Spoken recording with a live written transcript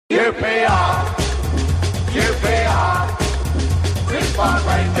QPR, QPR, Richmond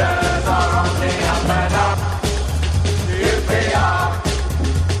Rangers are on the up and up. QPR,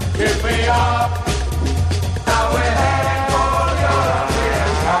 QPR, now we're heading for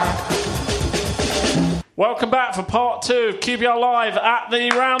European Cup. Welcome back for part 2 of QPR Live at the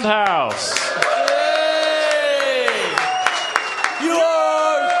Roundhouse.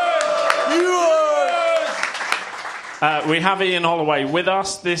 We have Ian Holloway with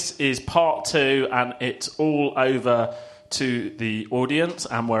us. This is part 2, and it's all over to the audience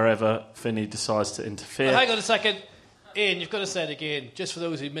and wherever Finney decides to interfere. Hang on a second. Ian, you've got to say it again, just for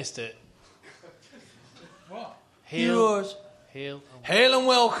those who missed it. What? Hail and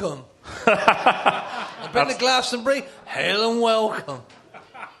welcome. I've been to Glastonbury. Hail and welcome.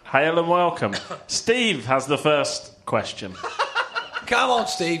 Hail and welcome. Steve has the first question. Come on,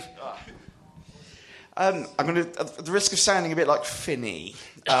 Steve. I'm going to, at the risk of sounding a bit like Finney,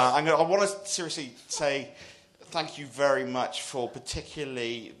 I want to seriously say thank you very much for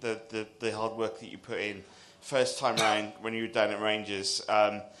particularly the hard work that you put in first time round when you were down at Rangers.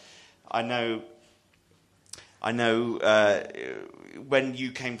 I know. When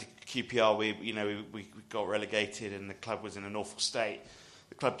you came to QPR, we got relegated and the club was in an awful state.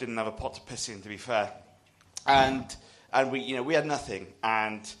 The club didn't have a pot to piss in, to be fair, and we had nothing.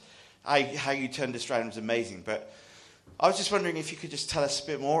 And how you turned this around was amazing. But I was just wondering if you could just tell us a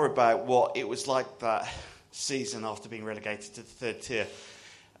bit more about what it was like that season after being relegated to the third tier.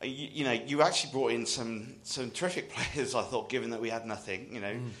 You actually brought in some terrific players, I thought, given that we had nothing.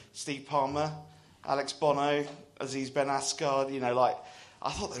 Steve Palmer, Alex Bono, Aziz Ben Asgard. I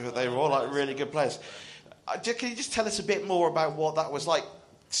thought they were all like really good players. Can you just tell us a bit more about what that was like,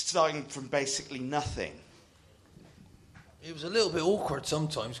 starting from basically nothing? It was a little bit awkward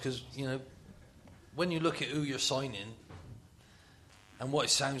sometimes because, when you look at who you're signing and what it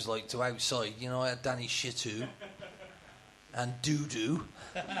sounds like to outside, I had Danny Shitu and Doo-Doo.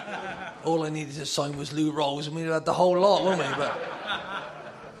 All I needed to sign was Lou Rolls and we had the whole lot, wouldn't we? But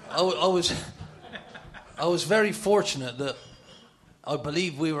I was very fortunate that I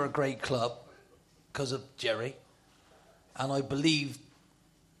believe we were a great club because of Jerry, and I believe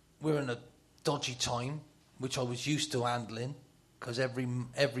we're in a dodgy time, which I was used to handling, because every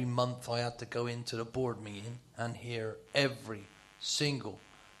month I had to go into the board meeting and hear every single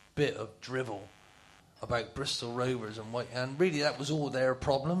bit of drivel about Bristol Rovers and really that was all their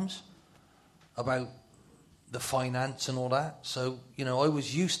problems about the finance and all that. So, I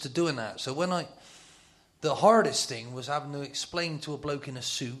was used to doing that. So the hardest thing was having to explain to a bloke in a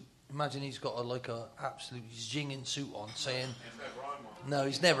suit. Imagine he's got a absolute zinging suit on saying... No,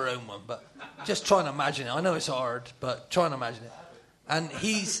 he's never owned one, but just try and imagine it. I know it's hard, but try and imagine it. And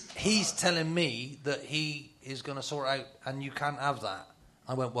he's telling me that he is going to sort out, and you can't have that.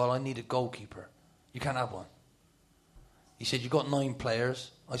 I went, well, I need a goalkeeper. You can't have one. He said, you've got 9 players.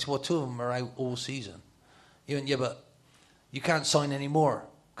 I said, well, 2 of them are out all season. He went, yeah, but you can't sign any more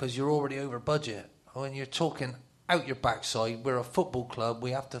because you're already over budget. When you're talking out your backside, we're a football club. We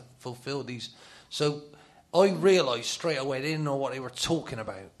have to fulfill these. So I realised straight away they didn't know what they were talking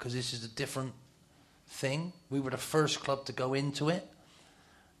about because this is a different thing. We were the first club to go into it.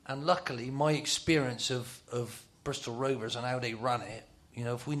 And luckily, my experience of Bristol Rovers and how they ran it,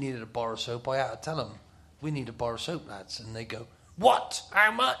 if we needed a bar of soap, I had to tell them, we need a bar of soap, lads. And they go, what?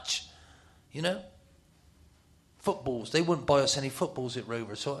 How much? Footballs. They wouldn't buy us any footballs at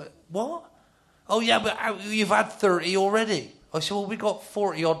Rovers. So, what? Oh, yeah, but you've had 30 already. I said, well, we got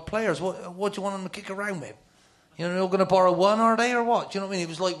 40-odd players. What do you want them to kick around with? They're not going to borrow one, are they, or what? Do you know what I mean?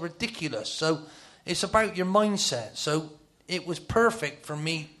 It was, ridiculous. So it's about your mindset. So it was perfect for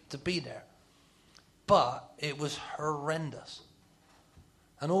me to be there. But it was horrendous.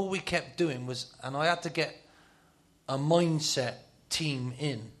 And all we kept doing was... And I had to get a mindset team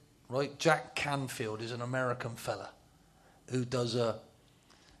in, right? Jack Canfield is an American fella who does a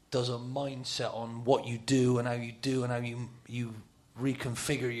mindset on what you do and how you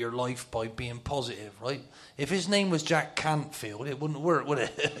reconfigure your life by being positive, right? If his name was Jack Cantfield, it wouldn't work, would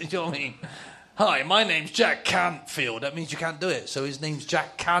it? You know what I mean? Hi, my name's Jack Cantfield. That means you can't do it. So his name's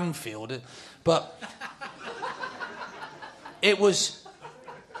Jack Canfield. But there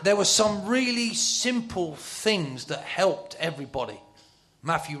were some really simple things that helped everybody.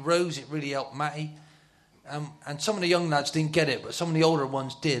 Matthew Rose, it really helped Matty. And some of the young lads didn't get it, but some of the older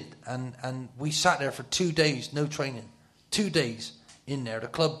ones did. And we sat there for 2 days, no training. 2 days in there, the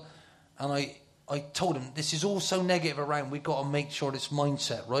club. And I told him, this is all so negative around, we've got to make sure this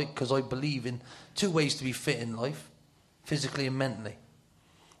mindset, right? Because I believe in 2 ways to be fit in life, physically and mentally.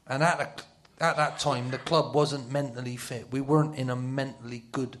 And at that time, the club wasn't mentally fit. We weren't in a mentally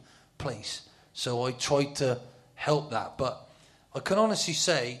good place. So I tried to help that. But I can honestly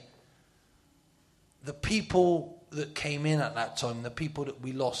say the people that came in at that time, the people that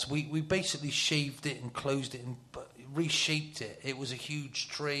we lost, we basically shaved it and closed it and reshaped it. It was a huge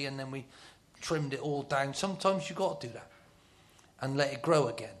tree and then we trimmed it all down. Sometimes you got to do that and let it grow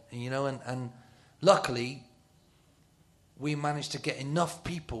again, you know. And luckily, we managed to get enough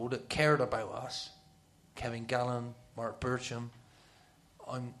people that cared about us. Kevin Gallen, Mark Bircham.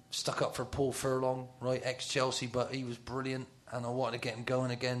 I'm stuck up for Paul Furlong, right, ex-Chelsea, but he was brilliant, and I wanted to get him going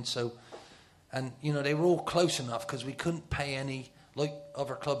again. So, and, you know, they were all close enough because we couldn't pay any, like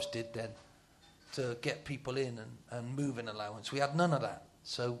other clubs did then, to get people in and moving allowance. We had none of that.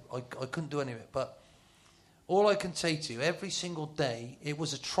 So I couldn't do any of it. But all I can say to you, every single day, it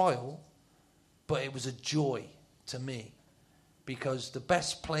was a trial, but it was a joy to me. Because the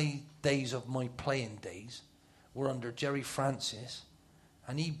best days of my playing days were under Jerry Francis,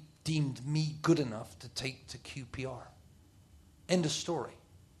 and he deemed me good enough to take to QPR. End of story.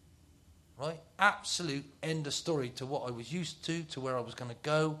 Right? Absolute end of story to what I was used to where I was going to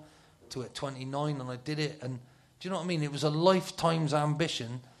go, to at 29, and I did it. And do you know what I mean? It was a lifetime's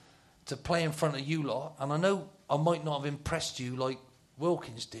ambition to play in front of you lot. And I know I might not have impressed you like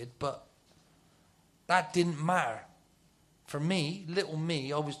Wilkins did, but that didn't matter. For me, little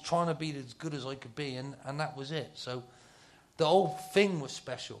me, I was trying to be as good as I could be, and that was it. So the whole thing was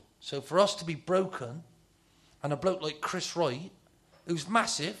special. So for us to be broken, and a bloke like Chris Wright, who's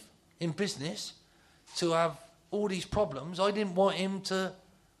massive in business, to have all these problems, I didn't want him to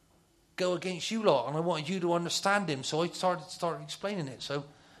go against you lot, and I wanted you to understand him. So I started explaining it. So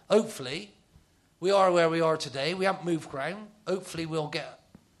hopefully we are where we are today. We haven't moved ground. Hopefully we'll get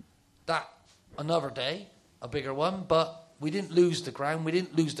that another day, a bigger one, but we didn't lose the ground, we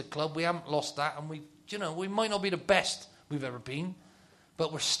didn't lose the club, we haven't lost that, and we might not be the best we've ever been,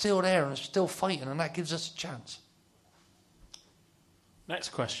 but we're still there and still fighting, and that gives us a chance. Next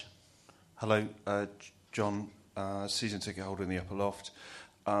question. Hello, John, season ticket holder in the upper loft.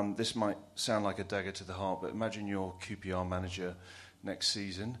 This might sound like a dagger to the heart, but imagine you're QPR manager next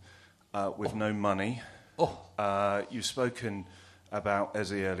season with no money. You've spoken about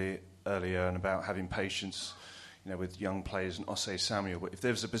Eze earlier and about having patience, you know, with young players and Osei Samuel. But if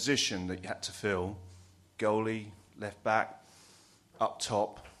there was a position that you had to fill, goalie, left back, up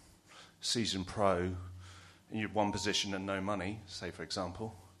top, seasoned pro, and you had one position and no money, say for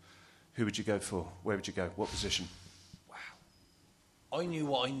example, who would you go for? Where would you go? What position? Wow. I knew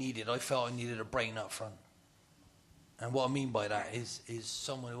what I needed. I felt I needed a brain up front. And what I mean by that is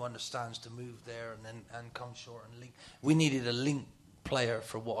someone who understands to move there and come short and link. We needed a link player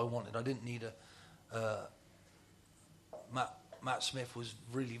for what I wanted. I didn't need Matt Smith was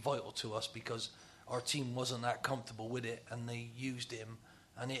really vital to us because our team wasn't that comfortable with it, and they used him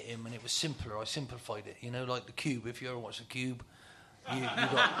and hit him, and it was simpler. I simplified it, you know, like the Cube. If you ever watch the Cube, you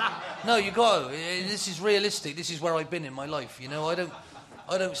got. This is realistic. This is where I've been in my life. You know,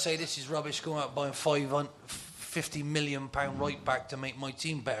 I don't say this is rubbish. Going out buying £50 million right back to make my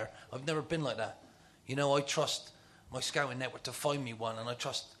team better. I've never been like that. You know, I trust my scouting network to find me one, and I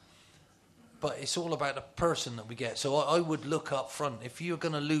trust. But it's all about the person that we get. So I would look up front. If you're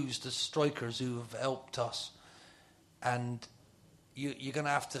going to lose the strikers who have helped us, and you're going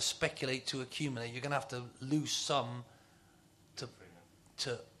to have to speculate to accumulate, you're going to have to lose some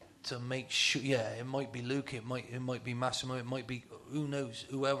to make sure. Yeah, it might be Luke, it might be Massimo, it might be who knows,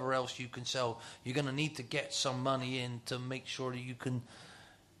 whoever else you can sell. You're going to need to get some money in to make sure that you can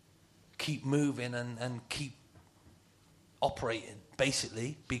keep moving and keep operating,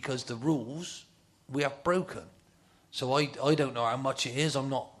 basically, because the rules we have broken. So I don't know how much it is. I'm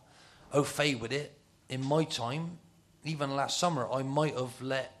not au fait with it. In my time, even last summer, I might have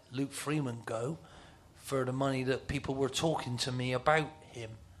let Luke Freeman go for the money that people were talking to me about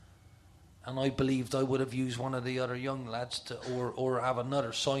him. And I believed I would have used one of the other young lads to, or have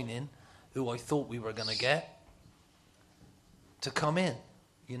another sign-in who I thought we were going to get to come in.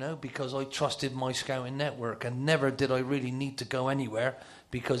 You know, because I trusted my scouting network, and never did I really need to go anywhere,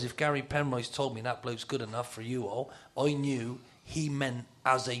 because if Gary Penrose told me that bloke's good enough for you all, I knew he meant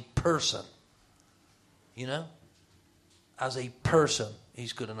as a person. You know? As a person,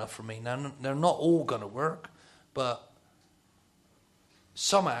 he's good enough for me. Now, they're not all going to work, but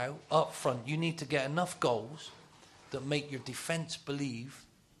somehow, up front, you need to get enough goals that make your defence believe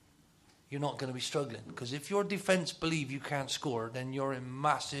you're not going to be struggling. Because if your defence believe you can't score, then you're in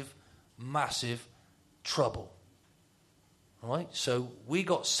massive, massive trouble. All right? So we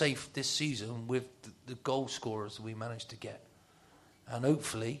got safe this season with the goal scorers we managed to get. And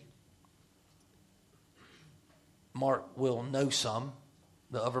hopefully Mark will know some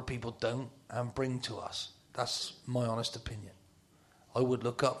that other people don't and bring to us. That's my honest opinion. I would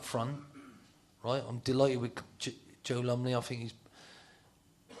look up front, right? I'm delighted with Joe Lumley. I think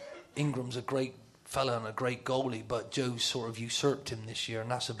Ingram's a great fella and a great goalie, but Joe's sort of usurped him this year,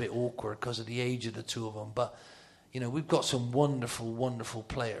 and that's a bit awkward because of the age of the two of them. But, we've got some wonderful, wonderful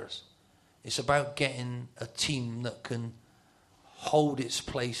players. It's about getting a team that can hold its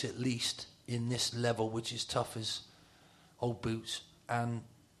place at least in this level, which is tough as old boots, and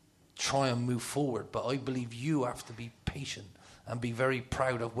try and move forward. But I believe you have to be patient and be very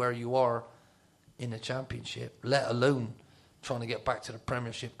proud of where you are in the Championship, let alone trying to get back to the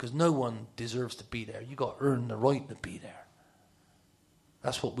Premiership, because no one deserves to be there. You got to earn the right to be there.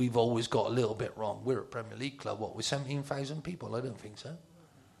 That's what we've always got a little bit wrong. We're a Premier League club, with 17,000 people? I don't think so.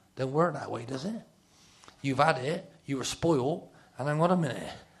 Don't work that way, does it? You've had it, you were spoiled, and hang on a minute,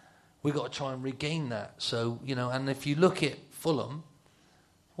 we've got to try and regain that. So, and if you look at Fulham,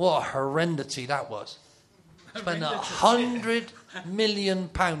 what a horrendity that was. Spent £100 million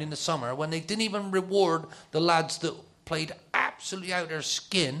in the summer when they didn't even reward the lads that played absolutely out their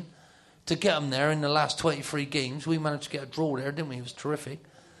skin to get them there in the last 23 games. We managed to get a draw there, didn't we? It was terrific.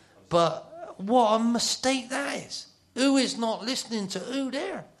 But what a mistake that is. Who is not listening to who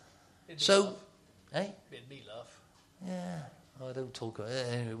there? So, Made me laugh. Yeah, I don't talk.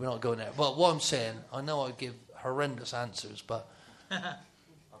 Anyway, we're not going there. But what I'm saying, I know I give horrendous answers, but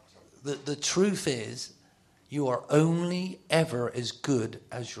the truth is, you are only ever as good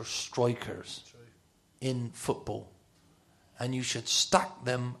as your strikers in football. And you should stack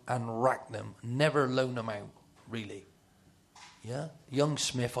them and rack them. Never loan them out, really. Yeah? Young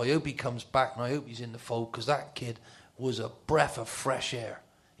Smith, I hope he comes back and I hope he's in the fold, because that kid was a breath of fresh air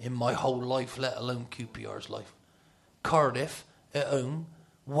in my whole life, let alone QPR's life. Cardiff at home,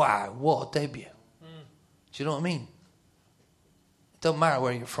 wow, what a debut. Do you know what I mean? It don't matter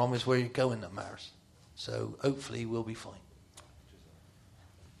where you're from, it's where you're going that matters. So hopefully we'll be fine.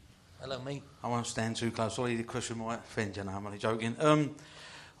 Hello, mate. I won't stand too close. Sorry, the question might offend you. No, I'm only joking. I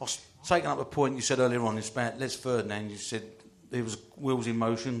was taking up a point you said earlier on. It's about Les Ferdinand. You said there was wheels in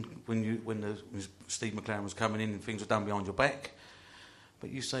motion when Steve McLaren was coming in and things were done behind your back.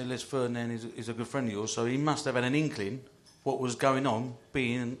 But you say Les Ferdinand is a good friend of yours, so he must have had an inkling what was going on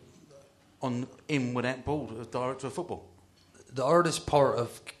being on him with that ball as director of football. The hardest part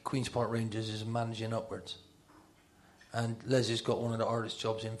of Queen's Park Rangers is managing upwards. And Les has got one of the hardest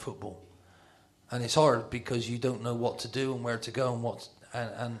jobs in football. And it's hard because you don't know what to do and where to go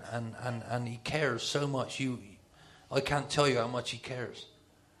and he cares so much. I can't tell you how much he cares.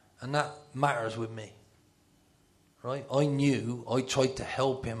 And that matters with me. Right? I tried to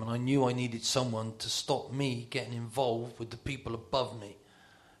help him, and I knew I needed someone to stop me getting involved with the people above me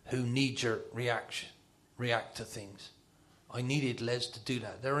who knee-jerk react to things. I needed Les to do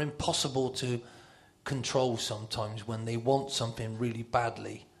that. They're impossible to control sometimes when they want something really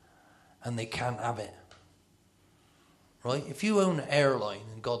badly and they can't have it. Right? If you own an airline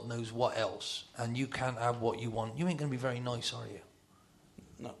and God knows what else, and you can't have what you want, you ain't going to be very nice, are you?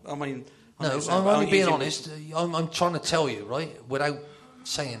 No, I mean... No, I'm only being honest. I'm trying to tell you, right, without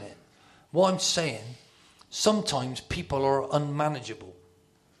saying it. What I'm saying, sometimes people are unmanageable.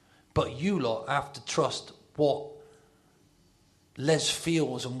 But you lot have to trust what Les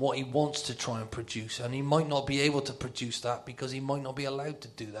feels and what he wants to try and produce. And he might not be able to produce that because he might not be allowed to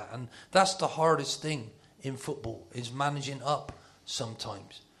do that. And that's the hardest thing in football, is managing up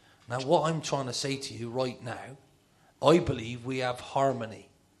sometimes. Now, what I'm trying to say to you right now, I believe we have harmony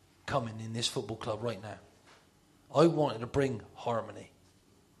coming in this football club right now. I wanted to bring harmony,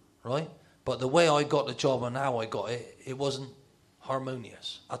 right? But the way I got the job and how I got it, it wasn't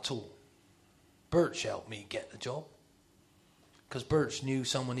harmonious at all. Birch helped me get the job because Birch knew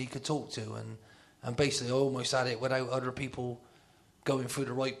someone he could talk to, and basically I almost had it without other people going through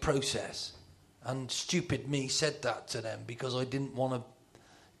the right process. And stupid me said that to them because I didn't want to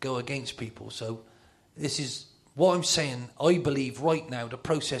go against people. So this is what I'm saying. I believe right now the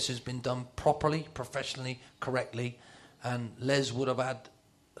process has been done properly, professionally, correctly, and Les would have had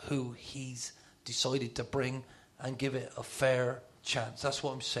who he's decided to bring and give it a fair chance. That's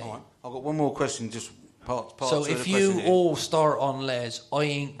what I'm saying. All right. I've got one more question, just part so if you all start on Les, I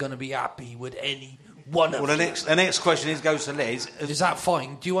ain't going to be happy with any one of you. Well, the next question goes to Les. Is that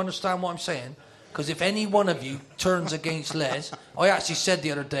fine? Do you understand what I'm saying? Because if any one of you turns against Les, I actually said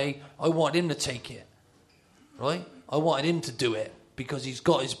the other day I wanted him to take it. Right? I wanted him to do it because he's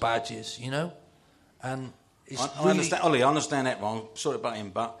got his badges, you know? And it's I understand, Ollie, I understand that wrong. Sorry about him,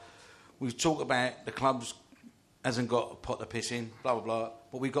 but we talk about the club's hasn't got a pot to piss in, blah, blah, blah,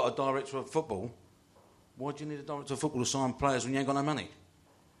 but we've got a director of football Why do you need a director of football to sign players when you ain't got no money?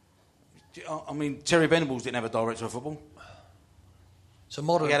 I mean, Terry Venables didn't have a director of football. It's a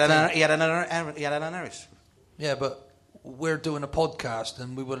modern He had Alan Harris. Yeah, but we're doing a podcast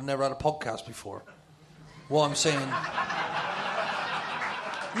and we would have never had a podcast before. What I'm saying...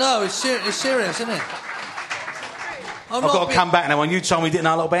 No, it's serious, isn't it? I've got to come back now. When you told me you didn't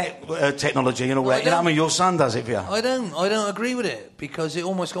know a lot about technology and all that, you know what I mean? Your son does it for you. I don't agree with it because it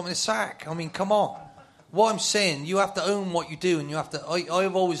almost got me the sack. I mean, come on. What I'm saying, you have to own what you do, and you have to...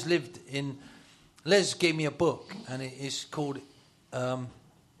 I've always lived in... Les gave me a book, and it's called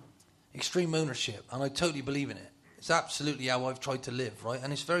Extreme Ownership, and I totally believe in it. It's absolutely how I've tried to live, right?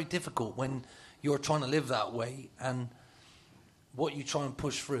 And it's very difficult when you're trying to live that way, and what you try and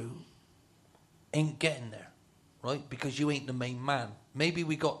push through ain't getting there, right? Because you ain't the main man. Maybe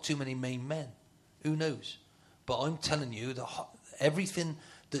we got too many main men. Who knows? But I'm telling you, everything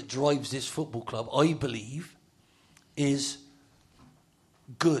that drives this football club, I believe, is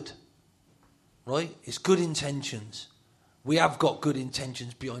good, right? It's good intentions. We have got good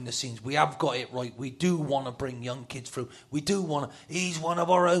intentions behind the scenes. We have got it right. We do want to bring young kids through. We do want to... He's one of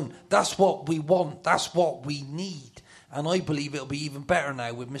our own. That's what we want. That's what we need. And I believe it'll be even better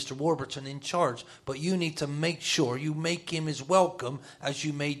now with Mr. Warburton in charge. But you need to make sure you make him as welcome as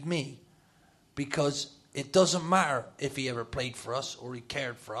you made me. Because it doesn't matter if he ever played for us or he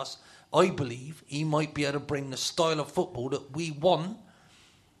cared for us. I believe he might be able to bring the style of football that we want,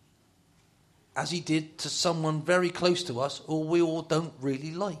 as he did to someone very close to us or we all don't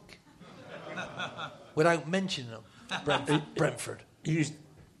really like. Without mentioning them. Brentford. Are you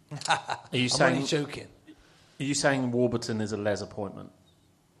I'm saying, only joking. Are you saying Warburton is a Les appointment?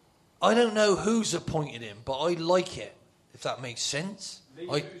 I don't know who's appointed him, but I like it, if that makes sense.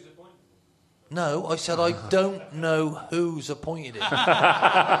 No, I said I don't know who's appointed him.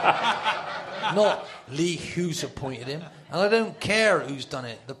 Not Lee who's appointed him. And I don't care who's done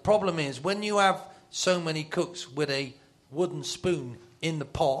it. The problem is, when you have so many cooks with a wooden spoon in the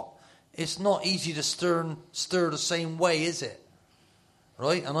pot, it's not easy to stir the same way, is it?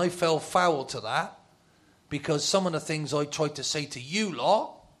 Right? And I fell foul to that, because some of the things I tried to say to you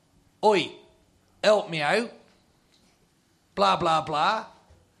lot, oi, help me out, blah, blah, blah.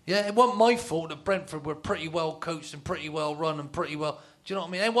 Yeah, it wasn't my fault that Brentford were pretty well coached and pretty well run and pretty well... Do you know what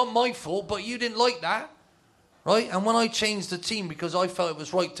I mean? It wasn't my fault, but you didn't like that. Right? And when I changed the team because I felt it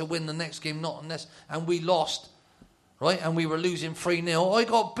was right to win the next game, not unless... And we lost, right? And we were losing 3-0. I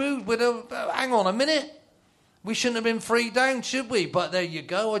got booed with a... Hang on a minute. We shouldn't have been 3 down, should we? But there you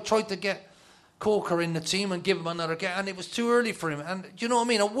go. I tried to get Corker in the team and give him another get, and it was too early for him. And do you know what I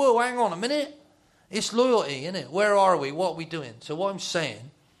mean? Whoa, hang on a minute. It's loyalty, isn't it? Where are we? What are we doing? So what I'm saying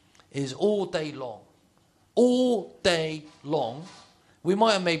is all day long, we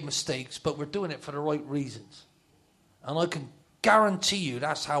might have made mistakes, but we're doing it for the right reasons. And I can guarantee you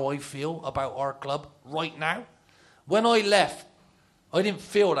that's how I feel about our club right now. When I left, I didn't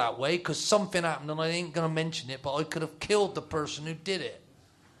feel that way because something happened, and I ain't going to mention it, but I could have killed the person who did it.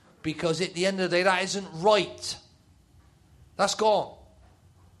 Because at the end of the day, that isn't right. That's gone.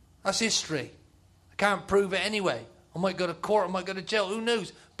 That's history. I can't prove it anyway. I might go to court, I might go to jail, who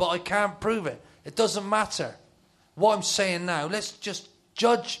knows? But I can't prove it. It doesn't matter. What I'm saying now, let's just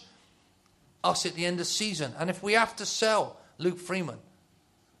judge us at the end of the season. And if we have to sell Luke Freeman,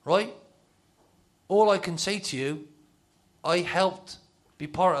 right? All I can say to you, I helped be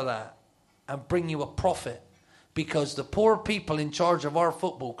part of that and bring you a profit. Because the poor people in charge of our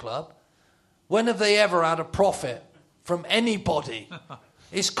football club, when have they ever had a profit from anybody?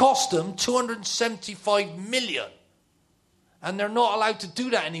 It's cost them 275 million. And they're not allowed to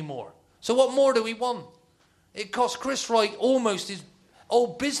do that anymore. So what more do we want? It cost Chris Wright almost his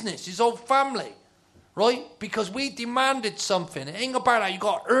whole business, his whole family, right? Because we demanded something. It ain't about that. You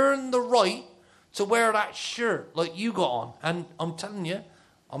got to earn the right to wear that shirt like you got on. And I'm telling you,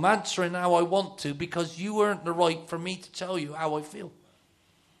 I'm answering how I want to because you earned the right for me to tell you how I feel.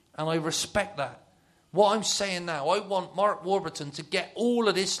 And I respect that. What I'm saying now, I want Mark Warburton to get all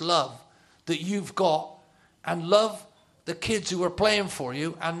of this love that you've got and love the kids who are playing for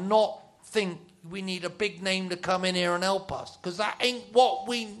you and not think we need a big name to come in here and help us. Because that ain't what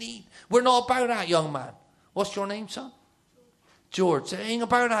we need. We're not about that, young man. What's your name, son? George. It ain't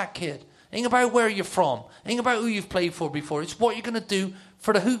about that, kid. It ain't about where you're from. It ain't about who you've played for before. It's what you're going to do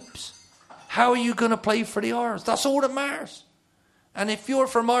for the hoops. How are you going to play for the Irish? That's all that matters. And if you're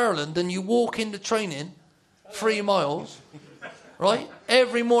from Ireland and you walk into training 3 miles, right,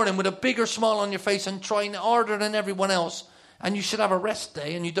 every morning with a bigger smile on your face and trying harder than everyone else, and you should have a rest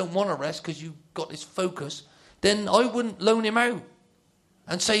day and you don't want to rest because you've got this focus, then I wouldn't loan him out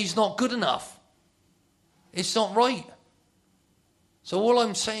and say he's not good enough. It's not right. So all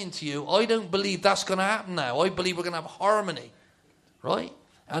I'm saying to you, I don't believe that's going to happen now. I believe we're going to have harmony, right?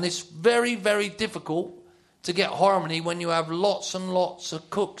 And it's very, very difficult to get harmony when you have lots and lots of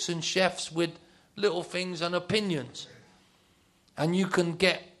cooks and chefs with little things and opinions. And you can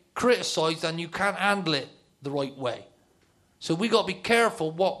get criticised and you can't handle it the right way. So we got to be careful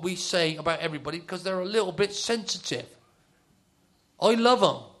what we say about everybody because they're a little bit sensitive. I love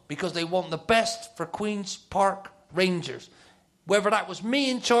them because they want the best for Queen's Park Rangers. Whether that was me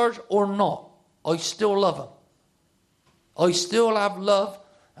in charge or not, I still love them. I still have love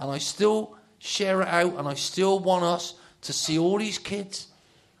and I still share it out and I still want us to see all these kids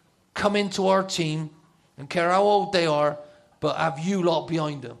come into our team and care how old they are, but have you lot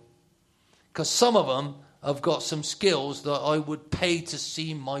behind them. Because some of them have got some skills that I would pay to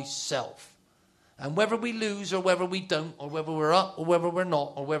see myself. And whether we lose or whether we don't, or whether we're up or whether we're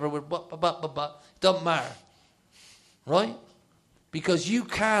not, or whether we're doesn't matter. Right? Because you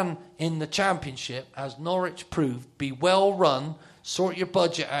can, in the championship, as Norwich proved, be well run, sort your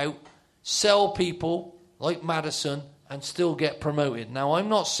budget out, sell people like Maddison, and still get promoted. Now, I'm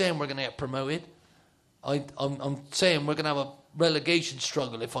not saying we're going to get promoted. I'm saying we're going to have a relegation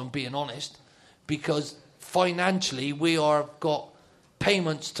struggle, if I'm being honest, because financially we are got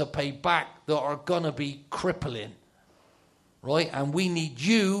payments to pay back that are going to be crippling. Right? And we need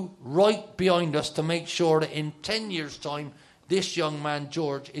you right behind us to make sure that in 10 years' time, this young man,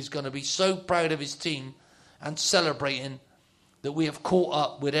 George, is going to be so proud of his team and celebrating that we have caught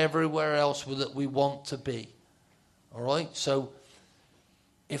up with everywhere else that we want to be. All right? So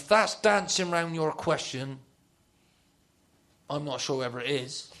if that's dancing around your question, I'm not sure whether it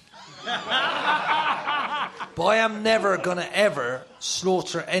is. But I am never going to ever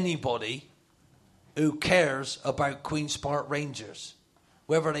slaughter anybody who cares about Queen's Park Rangers.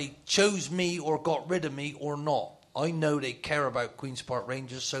 Whether they chose me or got rid of me or not. I know they care about Queen's Park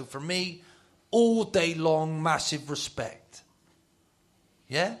Rangers. So for me, all day long, massive respect.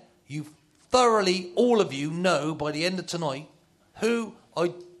 Yeah? You thoroughly, all of you know by the end of tonight who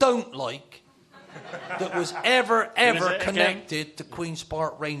I don't like that was ever connected to Queen's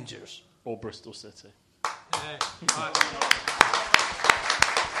Park Rangers. Or Bristol City.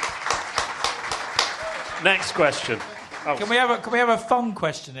 Next question. Oh. Can we have a fun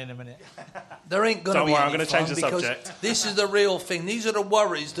question in a minute? There ain't going to be Don't worry, any I'm going to fun change the because subject. This is the real thing. These are the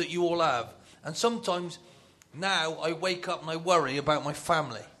worries that you all have. And sometimes now I wake up and I worry about my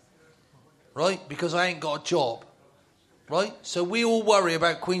family. Right? Because I ain't got a job. Right? So we all worry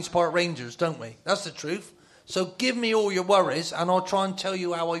about Queen's Park Rangers, don't we? That's the truth. So give me all your worries and I'll try and tell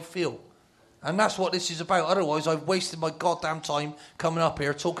you how I feel. And that's what this is about. Otherwise, I've wasted my goddamn time coming up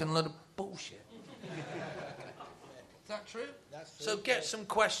here talking a lot of bullshit. Is that true? That's true. So get some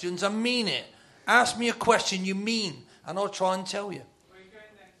questions and mean it. Ask me a question you mean, and I'll try and tell you.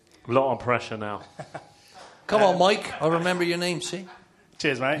 A lot of pressure now. Come on, Mike. I remember your name, see?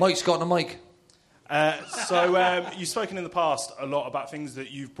 Cheers, mate. Mike's got the mic. You've spoken in the past a lot about things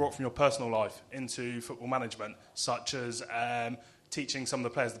that you've brought from your personal life into football management, such as teaching some of the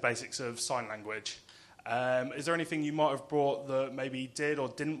players the basics of sign language. Is there anything you might have brought that maybe did or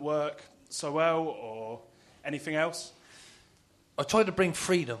didn't work so well, or anything else? I try to bring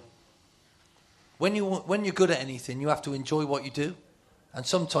freedom. When you're good at anything, you have to enjoy what you do. And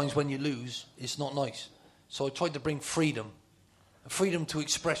sometimes when you lose, it's not nice. So I tried to bring freedom. A freedom to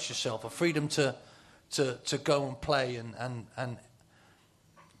express yourself. A freedom to go and play. And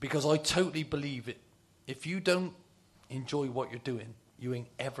because I totally believe it. If you don't enjoy what you're doing, you ain't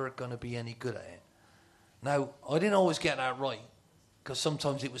ever going to be any good at it. Now, I didn't always get that right. Because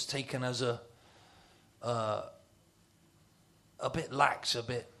sometimes it was taken as a bit lax, a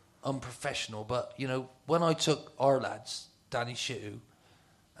bit unprofessional. But, you know, when I took our lads, Danny Shittu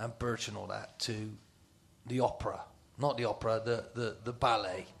and Birch and all that, to the opera, not the opera, the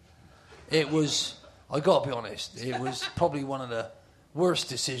ballet, it was, I got to be honest, it was probably one of the worst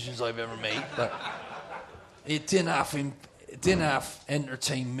decisions I've ever made. But it didn't have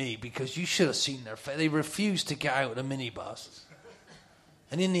entertain me, because you should have seen their face. They refused to get out of the minibus.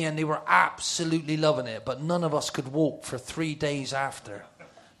 And in the end, they were absolutely loving it, but none of us could walk for 3 days after,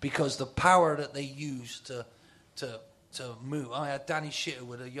 because the power that they used to move. I had Danny Shittu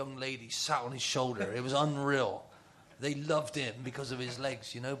with a young lady sat on his shoulder. It was unreal. They loved him because of his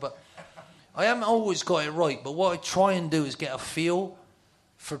legs, you know. But I haven't always got it right. But what I try and do is get a feel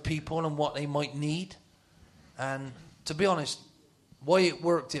for people and what they might need. And to be honest, why it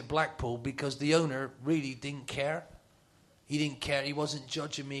worked at Blackpool, because the owner really didn't care. He didn't care. He wasn't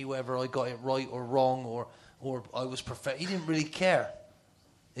judging me whether I got it right or wrong or I was perfect. He didn't really care.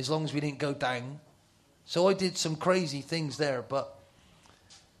 As long as we didn't go down, So I did some crazy things there, but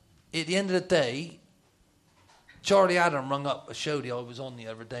at the end of the day, Charlie Adam rung up a show that I was on the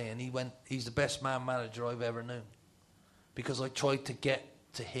other day, and he went, he's the best man manager I've ever known. Because I tried to get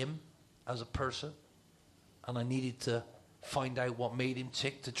to him as a person, and I needed to find out what made him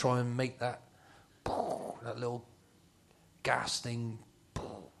tick to try and make that little gas thing.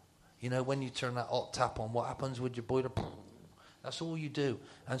 You know, when you turn that hot tap on, what happens with your boiler? That's all you do.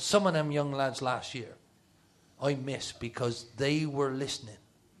 And some of them young lads last year, I miss because they were listening.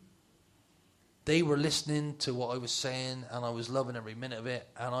 They were listening to what I was saying, and I was loving every minute of it.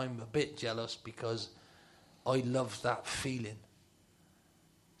 And I'm a bit jealous because I love that feeling.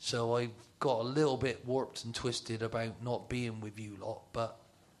 So I got a little bit warped and twisted about not being with you lot, but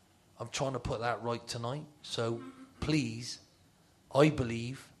I'm trying to put that right tonight. So please, I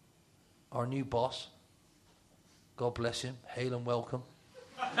believe our new boss, God bless him, hail and welcome.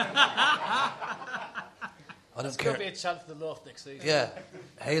 I don't care. It's going to be a chance for the loft next season. Yeah,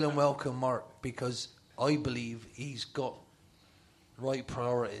 hail and welcome, Mark, because I believe he's got right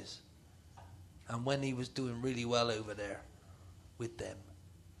priorities. And when he was doing really well over there with them,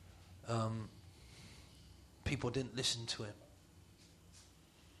 people didn't listen to him.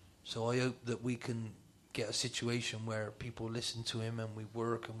 So I hope that we can get a situation where people listen to him and we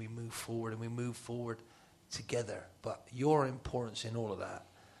work and we move forward together. But your importance in all of that,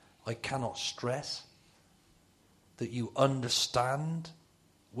 I cannot stress that you understand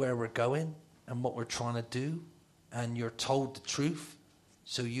where we're going and what we're trying to do, and you're told the truth,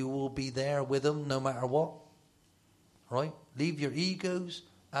 so you will be there with them no matter what. Right? Leave your egos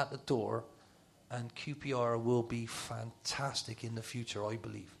at the door, and QPR will be fantastic in the future, I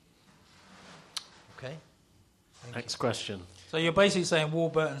believe. Okay? Next question. So you're basically saying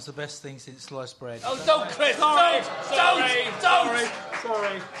Warburton's the best thing since sliced bread. Oh, don't, Chris! Sorry.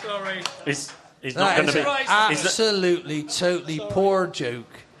 He's not going to be. Absolutely, totally poor joke.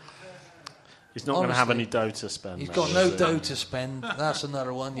 He's not going to have any dough to spend. He's got no dough to spend. That's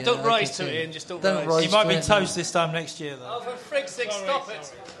another one. Yeah, Don't rise to it, Ian. Just don't rise. He might be toast this time next year, though. Oh, for frig's sake, stop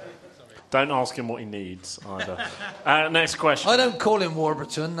it. Don't ask him what he needs either. Next question. I don't call him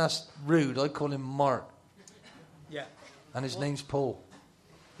Warburton. That's rude. I call him Mark. Yeah. And his name's Paul.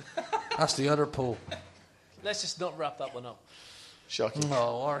 That's the other Paul. Let's just not wrap that one up. Shocking.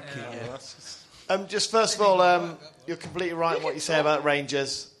 Oh, Arky, yeah. Just first of all, you're completely right in what you say about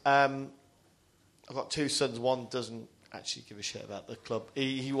Rangers. I've got two sons. One doesn't actually give a shit about the club.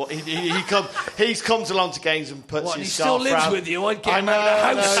 He's comes along to games and puts his scarf still lives round. with you. I'd get him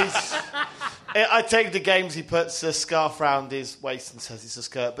out of the house. I take the games. He puts a scarf round his waist and says it's a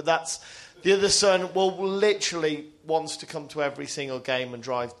skirt. But that's the other son. Literally wants to come to every single game and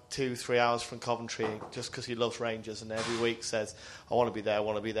drive 2-3 hours from Coventry just because he loves Rangers, and every week says, "I want to be there. I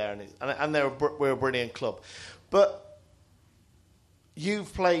want to be there." And we're a brilliant club, but.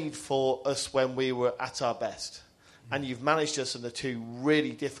 You've played for us when we were at our best, and you've managed us in the two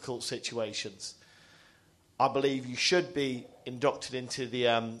really difficult situations. I believe you should be inducted into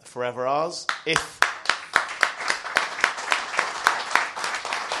the Forever Ours.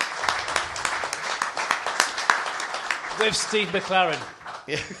 With Steve McLaren.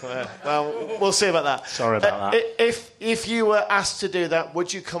 Yeah, well, we'll see about that. Sorry about that. If you were asked to do that,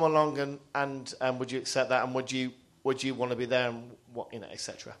 would you come along and would you accept that, and would you want to be there, and what,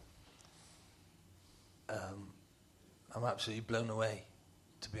 etc. I'm absolutely blown away,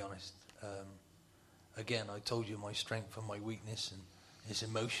 to be honest. Again, I told you my strength and my weakness and his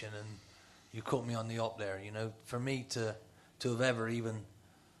emotion, and you caught me on the op there. For me to have ever even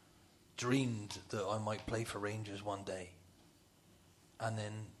dreamed that I might play for Rangers one day, and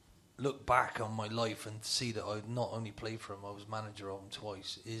then look back on my life and see that I not only played for him, I was manager of him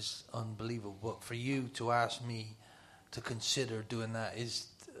twice, is unbelievable. But for you to ask me to consider doing that is,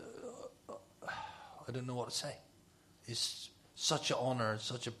 I don't know what to say. It's such an honour,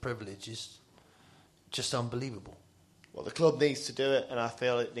 such a privilege. It's just unbelievable. Well, the club needs to do it, and I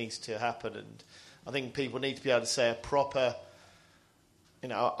feel it needs to happen. And I think people need to be able to say a proper.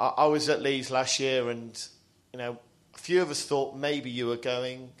 I was at Leeds last year, and a few of us thought maybe you were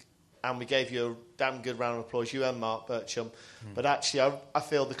going, and we gave you a damn good round of applause, you and Mark Bircham. But actually, I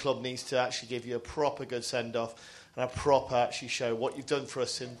feel the club needs to actually give you a proper good send-off and a proper actually show what you've done for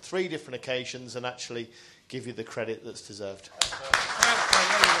us in 3 different occasions, and actually give you the credit that's deserved.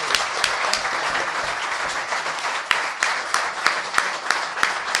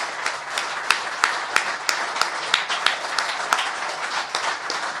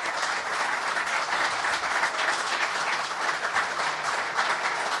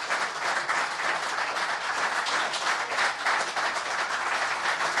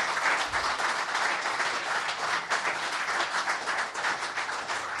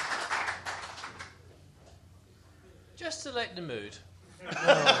 just to lighten the mood.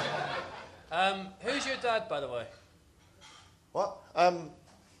 Who's your dad, by the way? What?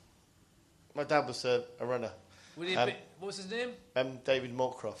 My dad was a runner. Would he what was his name? David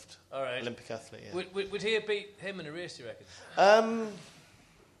Moorcroft. All right. Olympic athlete, yeah. Would he have beat him in a race, do you reckon?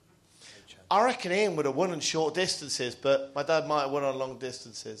 I reckon Ian would have won on short distances, but my dad might have won on long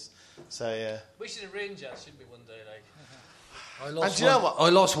distances. So, yeah. We should arrange that, shouldn't we, one day? I lost And do you know once. what? I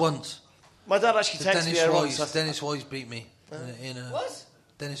lost once. My dad actually texted me earlier on. Dennis Wise beat me. In a, What?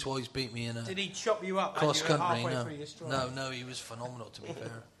 Dennis Wise beat me in a Did he chop you up cross when you were country. halfway No. through your stride? No, he was phenomenal, to be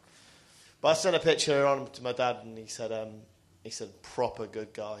fair. But I sent a picture on to my dad, and he said, proper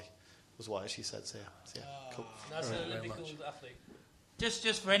good guy, was what she said. So, yeah, cool. That's an Olympic gold athlete.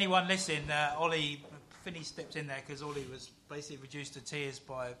 Just for anyone listening, Ollie, Finney stepped in there because Ollie was basically reduced to tears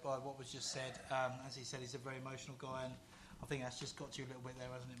by what was just said. As he said, he's a very emotional guy, and I think that's just got to you a little bit there,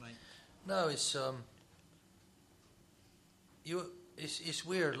 hasn't it, mate? No, it's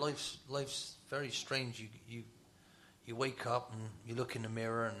weird. Life's very strange. You wake up and you look in the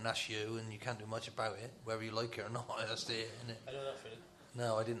mirror and that's you, and you can't do much about it, whether you like it or not. That's it, isn't it? I know that feeling.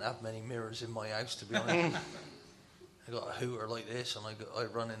 No, I didn't have many mirrors in my house, to be honest. I got a hooter like this, and I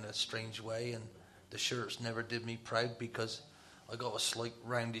run in a strange way, and the shirts never did me proud because I got a slight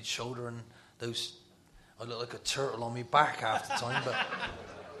rounded shoulder, and I look like a turtle on my back half the time. But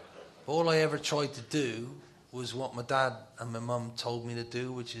all I ever tried to do was what my dad and my mum told me to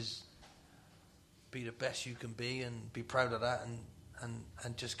do, which is be the best you can be and be proud of that,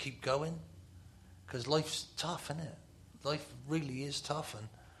 and just keep going, because life's tough, isn't it? Life really is tough, and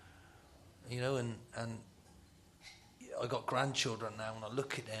I got grandchildren now, and I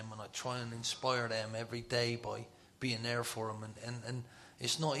look at them and I try and inspire them every day by being there for them, and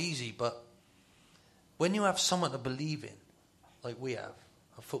it's not easy, but when you have someone to believe in, like we have,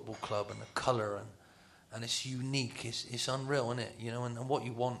 a football club and a colour, and it's unique, it's unreal, isn't it? And what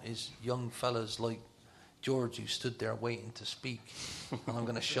you want is young fellas like George, who stood there waiting to speak, and I'm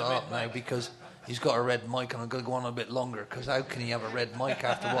going to shut up now because he's got a red mic, and I'm going to go on a bit longer because how can he have a red mic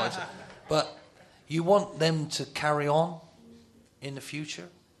after what I said? But you want them to carry on in the future,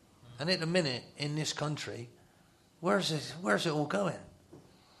 and at the minute in this country, where's it all going?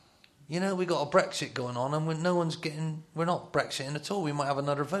 We got a Brexit going on, and we're not Brexiting at all. We might have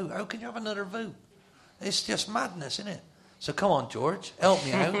another vote. How can you have another vote? It's just madness, isn't it? So come on, George, help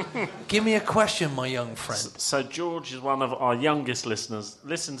me out. Give me a question, my young friend. So George is one of our youngest listeners,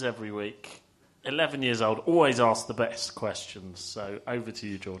 listens every week, 11 years old, always asks the best questions. So over to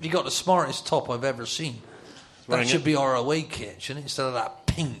you, George. You got the smartest top I've ever seen. That should be our away kit, shouldn't it? Instead of that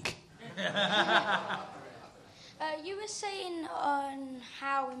pink. You were saying on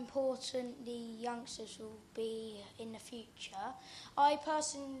how important the youngsters will be in the future. I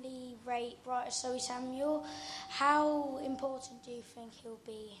personally rate Brighter Zoe Samuel. How important do you think he'll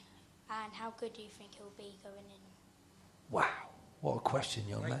be, and how good do you think he'll be going in? Wow, what a question,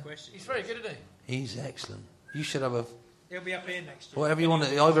 young man. Question. He's very good, isn't he? He's excellent. You should have He'll be up here next year. whatever you want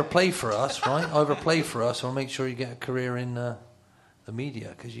to either play for us, right? Either play for us, or make sure you get a career in the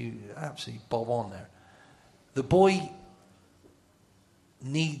media, because you absolutely bob on there. The boy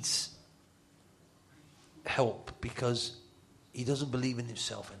needs help because he doesn't believe in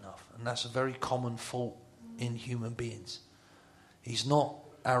himself enough, and that's a very common fault in human beings. He's not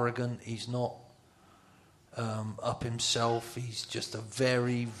arrogant, he's not up himself, he's just a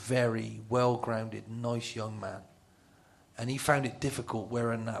very, very well-grounded, nice young man. And he found it difficult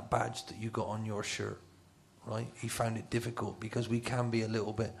wearing that badge that you got on your shirt, right? He found it difficult because we can be a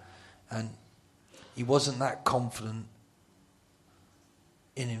little bit, and he wasn't that confident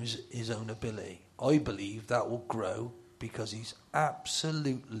in his own ability. I believe that will grow because he's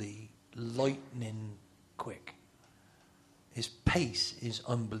absolutely lightning quick. His pace is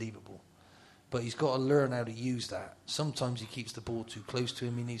unbelievable. But he's got to learn how to use that. Sometimes he keeps the ball too close to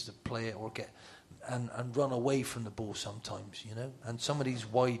him. He needs to play it or get and run away from the ball sometimes, And some of these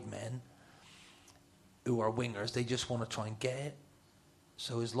wide men who are wingers, they just want to try and get it.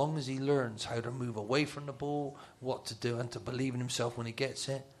 So as long as he learns how to move away from the ball, what to do, and to believe in himself when he gets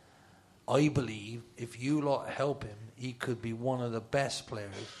it, I believe if you lot help him, he could be one of the best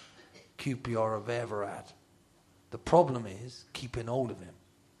players QPR have ever had. The problem is keeping hold of him,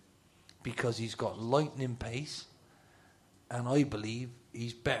 because he's got lightning pace, and I believe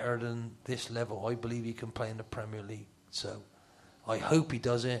he's better than this level. I believe he can play in the Premier League. So I hope he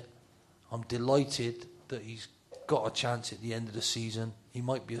does it. I'm delighted that he's got a chance at the end of the season. He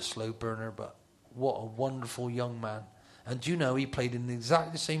might be a slow burner, but what a wonderful young man. And do you know, he played in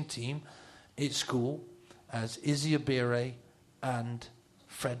exactly the same team at school as Izzy Abire and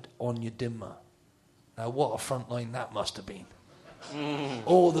Fred Onyedinma. Now, what a front line that must have been.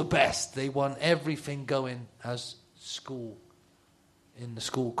 All the best. They won everything going as school, in the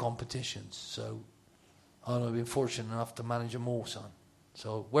school competitions. So I've been fortunate enough to manage them all, son.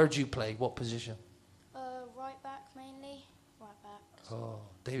 So where do you play? What position? Right back mainly. Right back. Oh,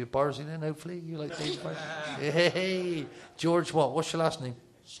 David Barsley then, hopefully. You like David Barsley? Hey, George what? What's your last name?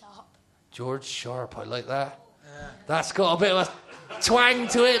 Sharp. George Sharp, I like that. That's got a bit of a twang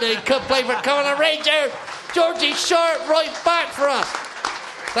to it. They could play for Covenant Ranger. Georgie Sharp, right back for us.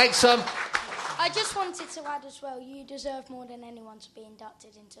 Thanks, son. I just wanted to add as well, you deserve more than anyone to be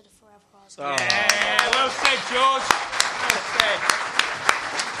inducted into the Forever Arts. Yeah, well said, George. Well said.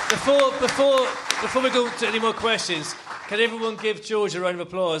 Before we go to any more questions, can everyone give George a round of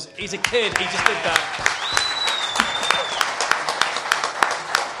applause? He's a kid, he just did that.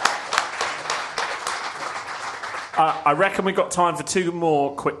 I reckon we've got time for 2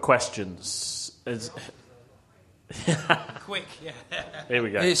 more quick questions. Quick, yeah. Here we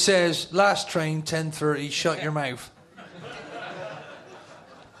go. It says, last train, 10:30, shut your mouth.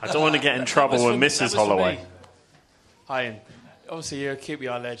 I don't want to get in trouble with Mrs. Holloway. Hi, Ian. Obviously, you're a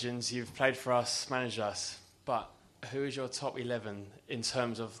QPR legend. You've played for us, managed us. But who is your top 11 in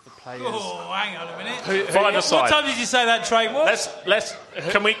terms of the players? Oh, hang on a minute. Five-a-side. What time did you say that train was?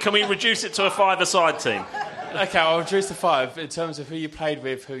 Can we reduce it to a 5-a-side team? Okay, I'll reduce to 5 in terms of who you played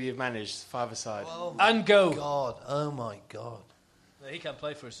with, who you've managed, 5-a-side. Oh and go. God, oh my God. No, he can't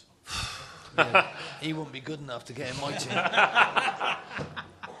play for us. Yeah, he wouldn't be good enough to get in my team.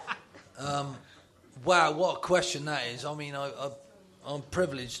 Wow, what a question that is. I mean, I'm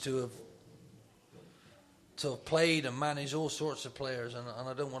privileged to have played and managed all sorts of players, and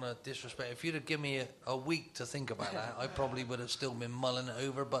I don't want to disrespect. If you'd have given me a week to think about that, I probably would have still been mulling it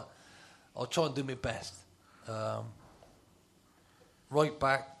over, but I'll try and do my best. Right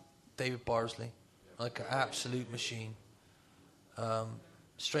back, David Barsley, like an absolute machine.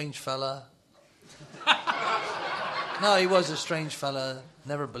 Strange fella. No, he was a strange fella.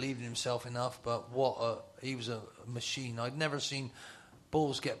 Never believed in himself enough, but he was a machine. I'd never seen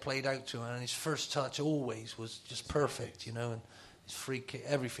balls get played out to him, and his first touch always was just perfect, you know, and his free kick,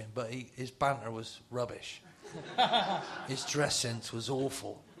 everything. But his banter was rubbish. His dress sense was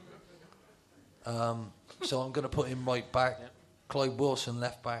awful. So I'm going to put him right back. Yep. Clyde Wilson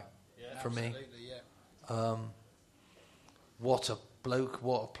left back for me. Yeah. What a bloke,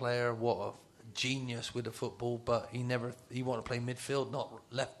 what a player, what a genius with the football. But he wanted to play midfield, not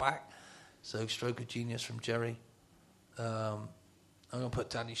left back. So stroke of genius from Jerry. I'm going to put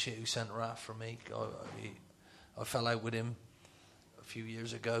Danny Shittu centre half for me. I fell out with him a few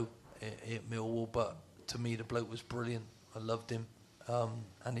years ago at Millwall, but to me the bloke was brilliant. I loved him.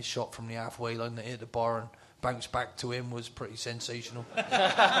 And his shot from the halfway line that hit the bar and bounced back to him was pretty sensational.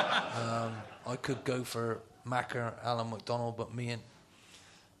 I could go for Macker, Alan McDonald, but me and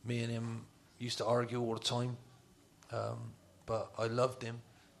him used to argue all the time. But I loved him.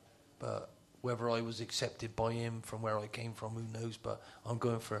 But whether I was accepted by him from where I came from, who knows? But I'm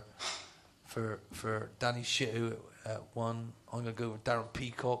going for Danny Shittu at 1. I'm going to go with Darren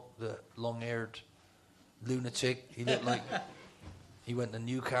Peacock, the long-haired lunatic. He looked like he went to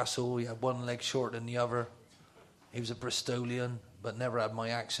Newcastle. He had one leg shorter than the other. He was a Bristolian, but never had my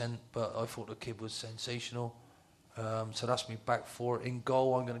accent. But I thought the kid was sensational. So that's me back 4. In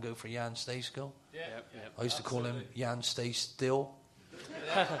goal, I'm going to go for Jan Stayskill. Yeah. I used to call him Jan Stay Still.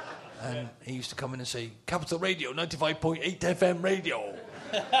 And he used to come in and say, Capital Radio, 95.8 FM radio.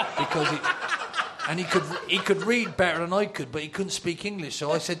 Because he could read better than I could, but he couldn't speak English.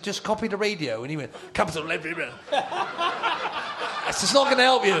 So I said, just copy the radio. And he went, Capital Radio. It's not going to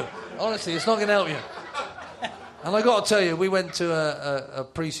help you. Honestly, it's not going to help you. And I got to tell you, we went to a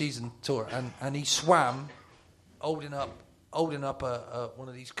pre-season tour, and he swam holding up one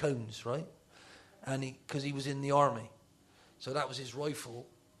of these cones, right? And because he was in the army. So that was his rifle.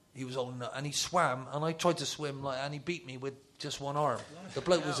 He was holding up, and he swam, and I tried to swim, and he beat me with just one arm. The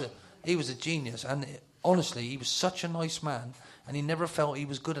bloke was a genius, and honestly, he was such a nice man, and he never felt he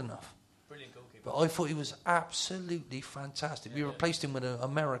was good enough. Brilliant goalkeeper. But I thought he was absolutely fantastic. We replaced him with an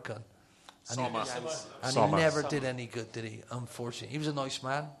American, and he never did any good, did he? Unfortunately, he was a nice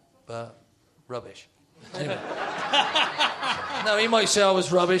man, but rubbish. Anyway. No, he might say I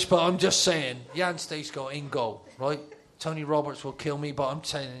was rubbish, but I'm just saying, Jan Stayskill in goal, right? Tony Roberts will kill me, but I'm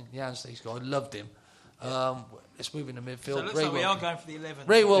saying Jan Stayskill, I loved him. Let's move into midfield. So it looks like we are going for the 11.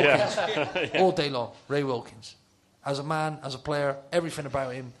 Ray Wilkins, all day long. Ray Wilkins. As a man, as a player, everything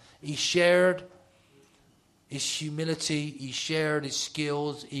about him. He shared his humility, he shared his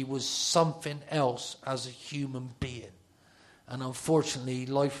skills. He was something else as a human being. And unfortunately,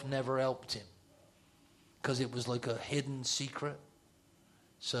 life never helped him. because it was like a hidden secret.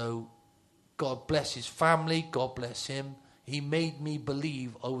 So God bless his family, God bless him. He made me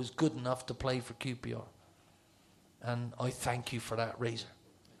believe I was good enough to play for QPR. And I thank you for that, Razor.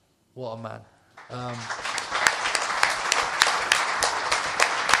 What a man.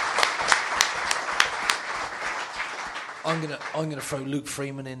 I'm gonna throw Luke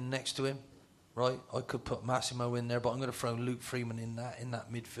Freeman in next to him, right? I could put Massimo in there, but I'm gonna throw Luke Freeman in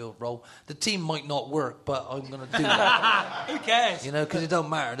that midfield role. The team might not work, but I'm gonna do that. Who cares? You know, because it don't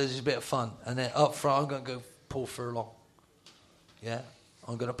matter. There's a bit of fun. And then up front, I'm gonna go Paul Furlong. Yeah,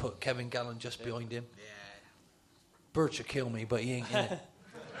 I'm gonna put Kevin Gallen just behind him. Yeah. Birch will kill me, but he ain't in it.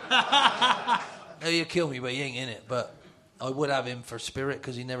 No, he'll kill me, but he ain't in it. But I would have him for spirit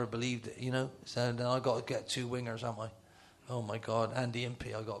because he never believed it, you know. So then I got to get 2 wingers, haven't I? Oh my God, Andy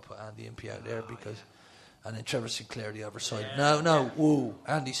Impey. I got to put Andy Impey out there because, and then Trevor Sinclair the other side. Yeah. No, ooh,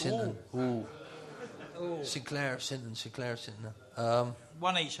 Andy Sinton, ooh. Sinclair Sinton.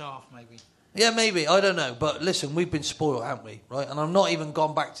 One each half, maybe. Yeah, maybe. I don't know. But listen, we've been spoiled, haven't we? Right? And I'm not even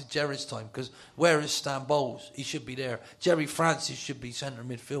gone back to Jerry's time because where is Stan Bowles? He should be there. Jerry Francis should be centre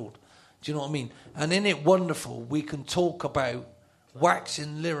midfield. Do you know what I mean? And in it, wonderful, we can talk about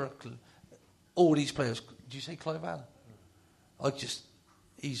waxing lyrical all these players. Did you say Clive Allen?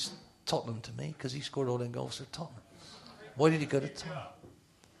 He's Tottenham to me because he scored all them goals for Tottenham. Why did he go to Tottenham?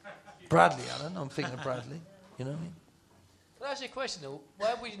 Bradley Allen, I'm thinking of Bradley. You know what I mean? Can I ask you a question though?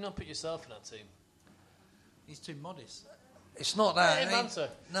 Why would you not put yourself in that team? He's too modest. It's not that. Let him answer.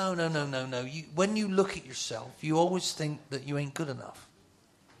 No. When you look at yourself, you always think that you ain't good enough.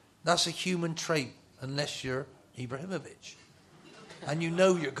 That's a human trait, unless you're Ibrahimovic. And you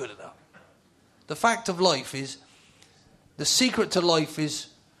know you're good enough. The fact of life is, the secret to life is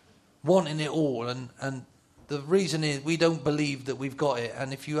wanting it all. And the reason is we don't believe that we've got it.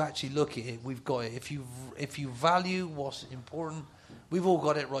 And if you actually look at it, we've got it. If you value what's important, we've all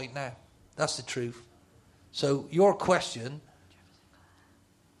got it right now. That's the truth. So your question,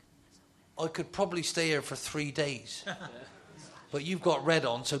 I could probably stay here for 3 days. But you've got red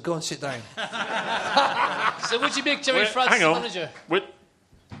on, so go and sit down. So would you make Jerry Francis a manager?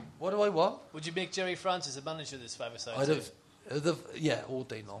 What do I want? Would you make Jerry Francis a manager of this 5-a-side? I don't. Yeah, all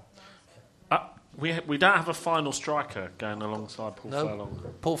day long. We don't have a final striker going alongside Paul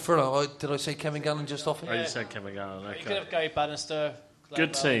Furlong. Paul Furlong. Did I say Kevin Gallen just off it? Oh, you said Kevin Gallen. Okay. You could have Gary Bannister.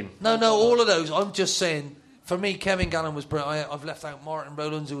 Good team. No, all of those. I'm just saying. For me, Kevin Gallen was brilliant. I've left out Martin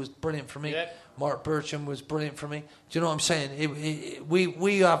Rowlands, who was brilliant for me. Yep. Mark Bircham was brilliant for me. Do you know what I'm saying?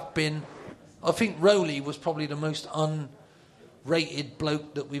 We have been. I think Rowley was probably the most unrated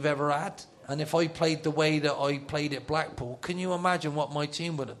bloke that we've ever had. And if I played the way that I played at Blackpool, can you imagine what my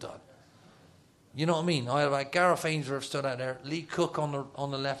team would have done? You know what I mean? I had Gareth Ainsworth stood out there, Lee Cook on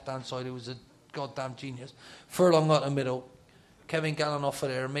the left hand side, who was a goddamn genius. Furlong out the middle. Kevin Gallen off of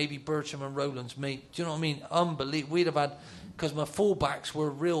there, maybe Bircham and Rowlands, mate. Do you know what I mean? Unbelievable. We'd have had, because my fullbacks were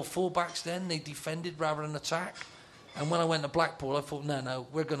real fullbacks then. They defended rather than attack. And when I went to Blackpool, I thought, no,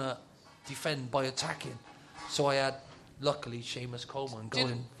 we're going to defend by attacking. So I had, luckily, Seamus Coleman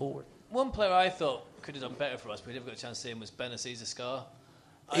going forward. One player I thought could have done better for us, but we never got a chance to see him, was Benaziza Scar.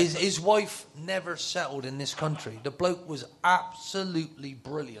 His wife never settled in this country. The bloke was absolutely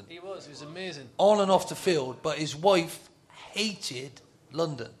brilliant. He was amazing. On and off the field, but his wife hated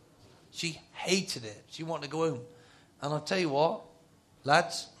London. She hated it. She wanted to go home. And I'll tell you what,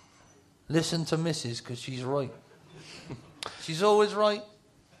 lads, listen to Mrs. because she's right. She's always right.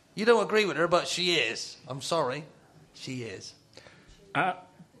 You don't agree with her, but she is. I'm sorry. She is.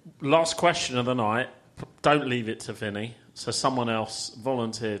 Last question of the night. Don't leave it to Vinny. So someone else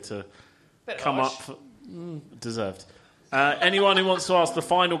volunteer to come up. Deserved. Anyone who wants to ask the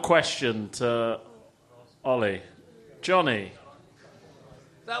final question to Ollie? Johnny.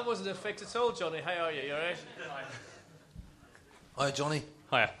 That wasn't a fix at all, Johnny. How are you? You all right? Hi, Johnny.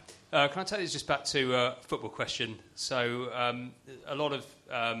 Hiya. Can I take this just back to a football question? So a lot of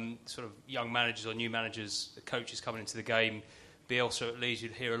sort of young managers or new managers, coaches coming into the game, Bielsa at Leeds,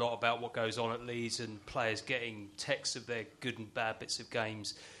 you'd hear a lot about what goes on at Leeds and players getting texts of their good and bad bits of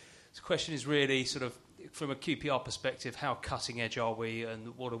games. So the question is really sort of, from a QPR perspective, how cutting edge are we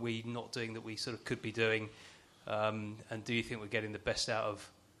and what are we not doing that we sort of could be doing? And do you think we're getting the best out of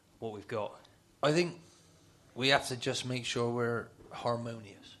what we've got? I think we have to just make sure we're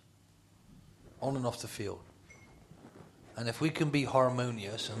harmonious on and off the field. And if we can be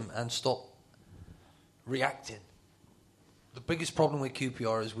harmonious and stop reacting. The biggest problem with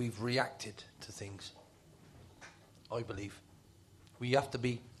QPR is we've reacted to things, I believe. You have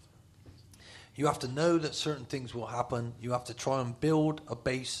to know that certain things will happen. You have to try and build a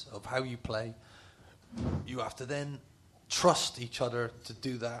base of how you play. you have to then trust each other to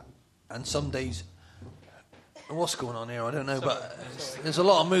do that. And some days, what's going on here? I don't know, but there's a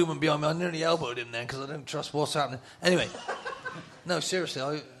lot of movement behind me. I nearly elbowed him then because I don't trust what's happening. Anyway, no,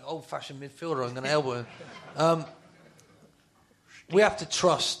 seriously, old-fashioned midfielder, I'm going to elbow him. We have to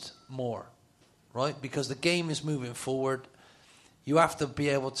trust more, right? Because the game is moving forward. You have to be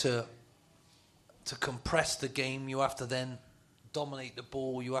able to compress the game. You have to then dominate the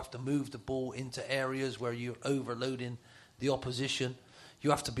ball. You have to move the ball into areas where you're overloading the opposition. You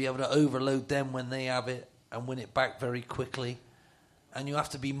have to be able to overload them when they have it and win it back very quickly. And you have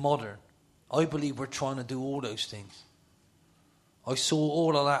to be modern. I believe we're trying to do all those things. I saw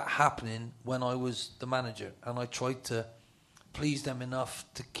all of that happening when I was the manager, and I tried to please them enough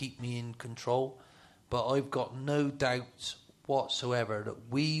to keep me in control. But I've got no doubts whatsoever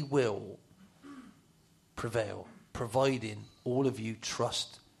that we will prevail, providing all of you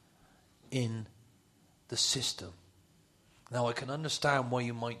trust in the system. Now, I can understand why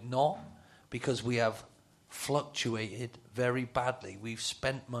you might not, because we have fluctuated very badly. We've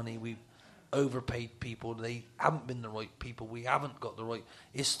spent money, we've overpaid people, they haven't been the right people, we haven't got the right...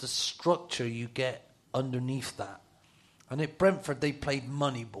 It's the structure you get underneath that. And at Brentford, they played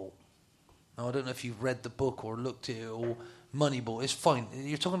Moneyball. Now, I don't know if you've read the book or looked at it, or Moneyball. It's fine.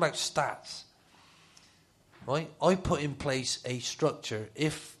 You're talking about stats, right? I put in place a structure,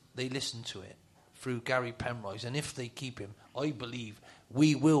 if they listen to it, through Gary Penrose, and if they keep him, I believe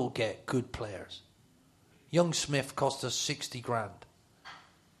we will get good players. Young Smith cost us 60 grand.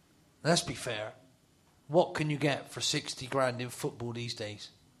 Let's be fair. What can you get for 60 grand in football these days?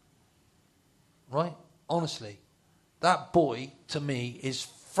 Right? Honestly. That boy, to me, is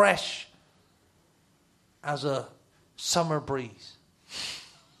fresh as a summer breeze.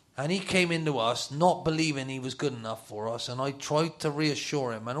 And he came into us not believing he was good enough for us, and I tried to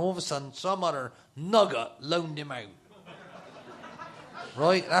reassure him, and all of a sudden some other nugget loaned him out.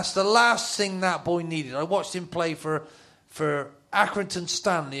 Right? That's the last thing that boy needed. I watched him play for Accrington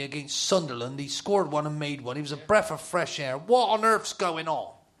Stanley against Sunderland. He scored one and made one. He was a breath of fresh air. What on earth's going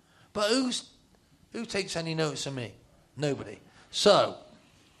on? But who takes any notice of me? Nobody. So,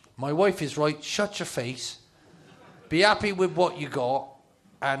 my wife is right. Shut your face. Be happy with what you got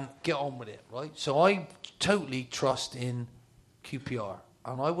and get on with it, right? So I totally trust in QPR.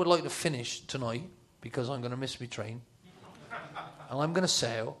 And I would like to finish tonight, because I'm going to miss my train. And I'm going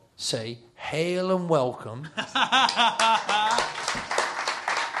to say, hail and welcome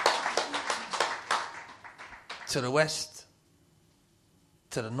to the west,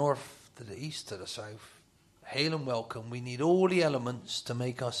 to the north, to the east, to the south. Hail and welcome. We need all the elements to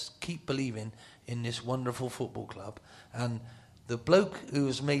make us keep believing in this wonderful football club. And the bloke who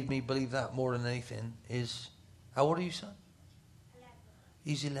has made me believe that more than anything is... How old are you, son? 11.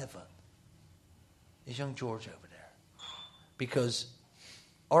 He's 11. Is young George over there. Because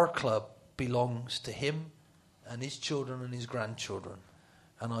our club belongs to him and his children and his grandchildren.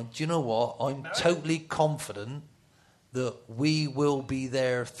 And do you know what? I'm totally confident that we will be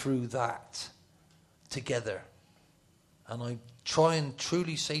there through that together. And I try and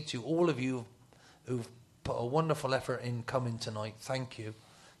truly say to all of you who've put a wonderful effort in coming tonight, thank you.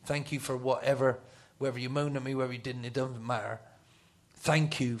 Thank you for whether you moaned at me, whether you didn't, it doesn't matter.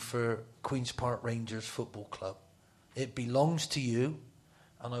 Thank you for Queen's Park Rangers Football Club. It belongs to you,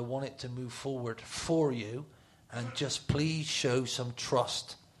 and I want it to move forward for you, and just please show some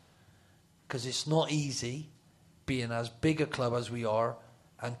trust, because it's not easy being as big a club as we are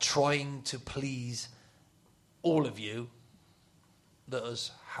and trying to please all of you. That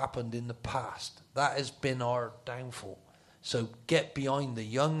has happened in the past. That has been our downfall. So get behind the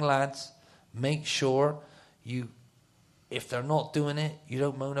young lads. Make sure if they're not doing it, you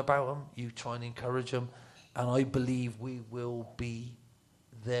don't moan about them. You try and encourage them. And I believe we will be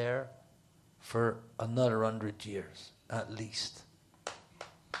there for another 100 years, at least.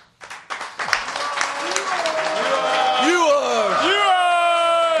 You are!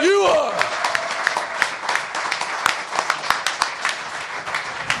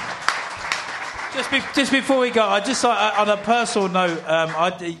 Just before we go, on a personal note,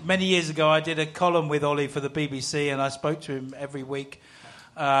 many years ago I did a column with Ollie for the BBC, and I spoke to him every week.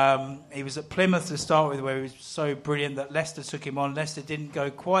 He was at Plymouth to start with, where he was so brilliant that Leicester took him on. Leicester didn't go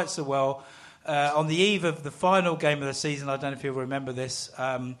quite so well. On the eve of the final game of the season, I don't know if you'll remember this,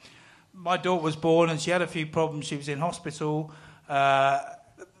 my daughter was born and she had a few problems. She was in hospital.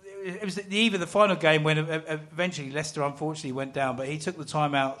 It was the eve of the final game when eventually Leicester unfortunately went down, but he took the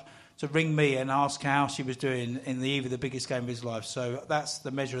time out to ring me and ask how she was doing in the eve of the biggest game of his life. So that's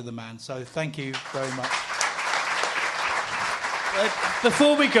the measure of the man. So thank you very much.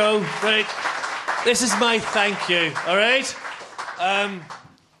 Before we go, This is my thank you, all right?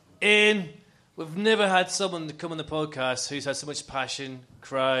 Ian, we've never had someone to come on the podcast who's had so much passion,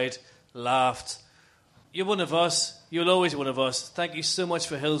 cried, laughed. You're one of us. You'll always be one of us. Thank you so much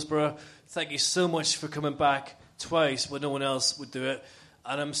for Hillsborough. Thank you so much for coming back twice when no one else would do it.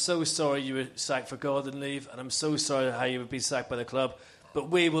 And I'm so sorry you were sacked for garden leave, and I'm so sorry how you were being sacked by the club. But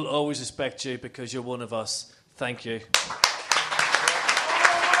we will always respect you because you're one of us. Thank you.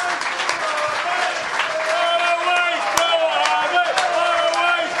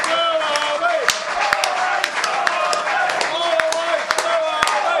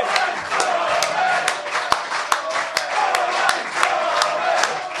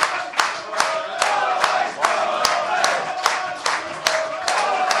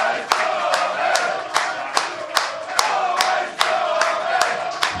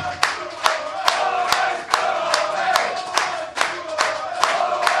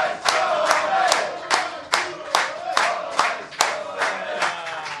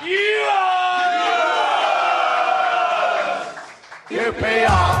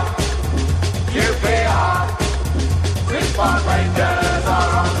 QPR.